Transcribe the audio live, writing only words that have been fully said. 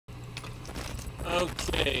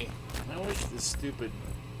Okay, I wish this stupid...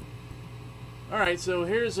 Alright, so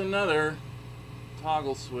here's another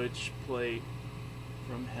toggle switch plate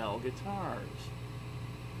from Hell Guitars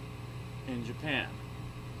in Japan.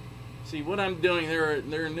 See, what I'm doing,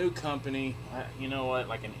 they're a new company. You know what,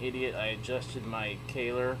 like an idiot, I adjusted my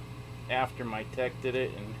Kaler after my tech did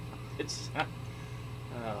it, and it's...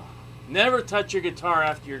 never touch your guitar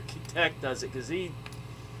after your tech does it, because if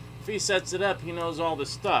he sets it up, he knows all the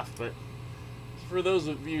stuff. But for those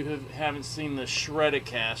of you who haven't seen the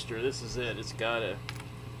SHREDACASTER, this is it. It's got a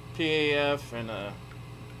PAF and a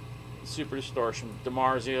Super Distortion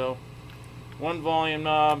DiMarzio, one volume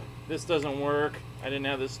knob. This doesn't work. I didn't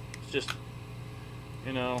have this. It's just,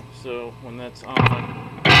 you know, so when that's on,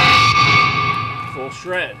 full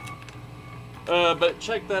shred. But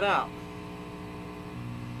check that out.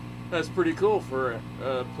 That's pretty cool for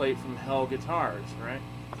a plate from Hell Guitars, right?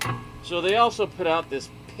 So they also put out this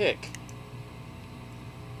pick.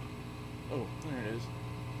 Oh, there it is.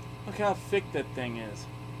 Look how thick that thing is.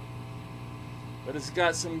 But it's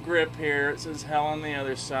got some grip here. It says Hell on the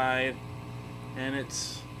other side. And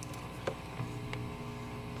it's...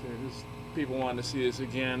 There's people wanting to see this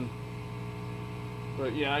again.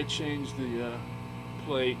 But yeah, I changed the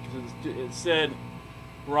plate because it said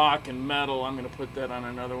rock and metal. I'm going to put that on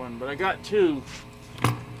another one. But I got two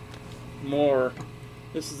more.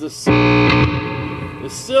 This is the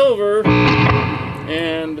silver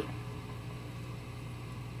and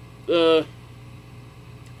the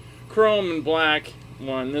chrome and black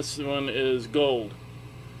one. This one is gold.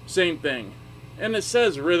 Same thing. And it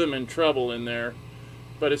says rhythm and treble in there,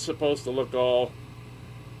 but it's supposed to look all,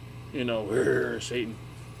 you know, Satan.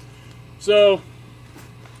 So,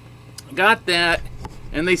 I got that,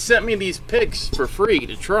 and they sent me these picks for free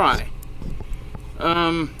to try.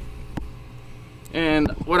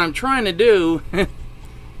 And what I'm trying to do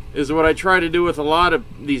is what I try to do with a lot of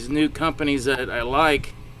these new companies that I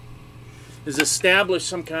like, is establish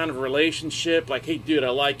some kind of relationship, like, hey dude, I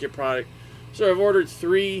like your product. So I've ordered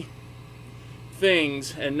 3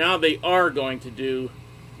 things, and now they are going to do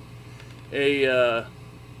a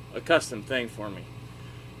custom thing for me,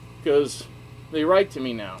 because they write to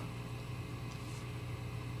me now.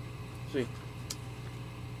 See?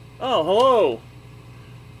 Oh, hello.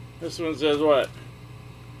 This one says what?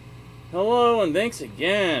 Hello and thanks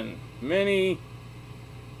again. Very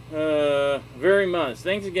much.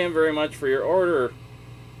 Thanks again very much for your order.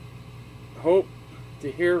 Hope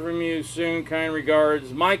to hear from you soon. Kind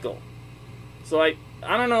regards, Michael. So I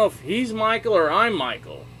don't know if he's Michael or I'm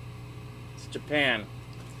Michael. It's Japan.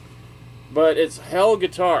 But it's Hell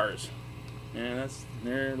Guitars. And that's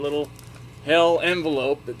their little Hell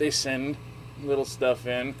envelope that they send little stuff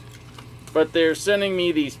in. But they're sending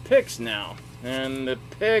me these picks now. And the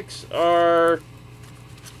picks are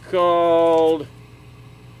called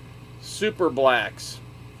Super Blacks.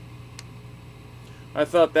 I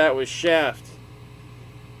thought that was Shaft.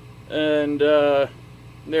 And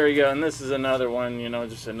there you go. And this is another one, you know,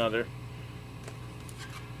 just another.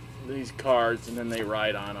 These cards, and then they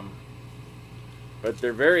write on them. But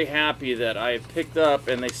they're very happy that I picked up,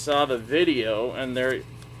 and they saw the video, and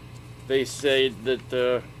they say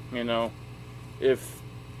that, you know, if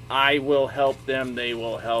I will help them, they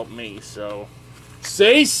will help me. So,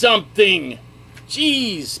 say something!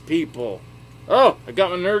 Jeez, people. Oh, I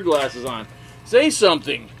got my nerd glasses on. Say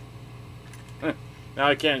something! Now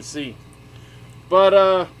I can't see.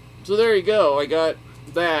 But, so there you go. I got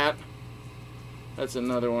that. That's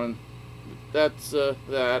another one. That's,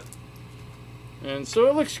 that. And so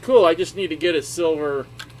it looks cool. I just need to get a silver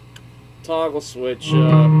toggle switch,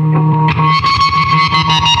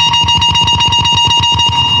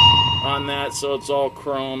 on that, so it's all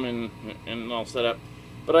chrome and all set up.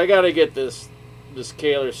 But I gotta get this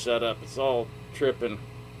Kaler set up. It's all tripping.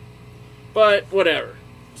 But whatever.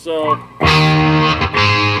 So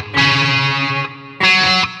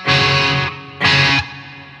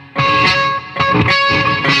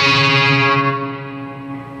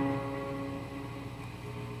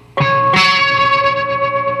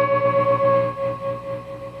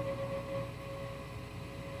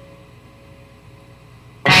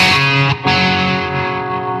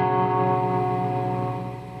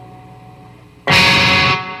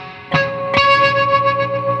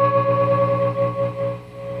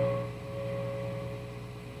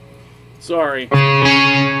sorry.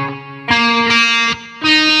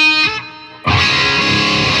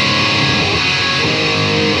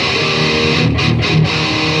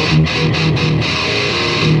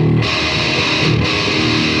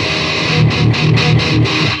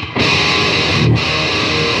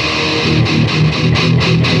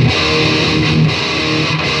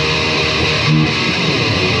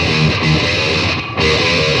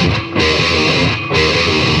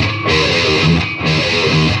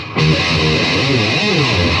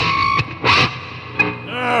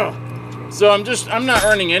 So I'm not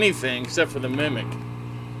earning anything except for the mimic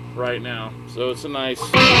right now. So it's a nice.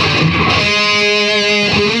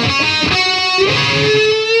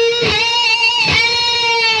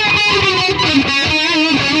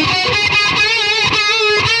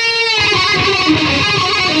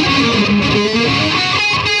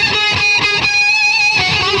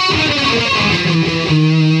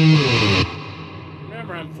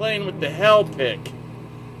 Remember, I'm playing with the Hell pick.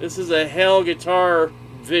 This is a Hell guitar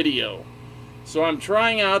video. So I'm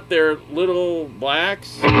trying out their little blacks.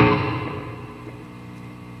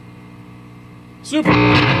 Super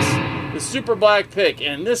blacks. The super black pick.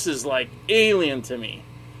 And this is like alien to me.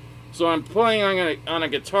 So I'm playing on a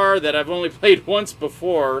guitar that I've only played once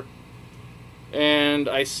before. And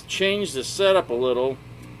I changed the setup a little.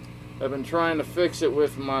 I've been trying to fix it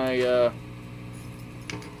with my...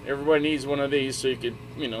 everybody needs one of these so you could,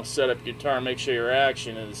 you know, set up your guitar and make sure your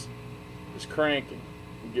action is cranking.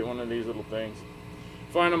 You get one of these little things.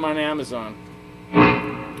 Find them on Amazon.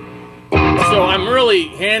 So I'm really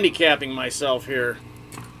handicapping myself here.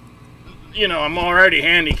 You know, I'm already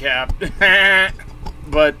handicapped.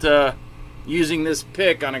 But using this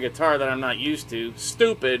pick on a guitar that I'm not used to.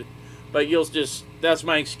 Stupid, but you'll just... That's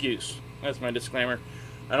my excuse. That's my disclaimer.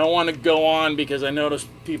 I don't want to go on because I notice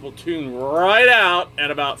people tune right out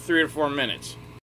at about 3 or 4 minutes.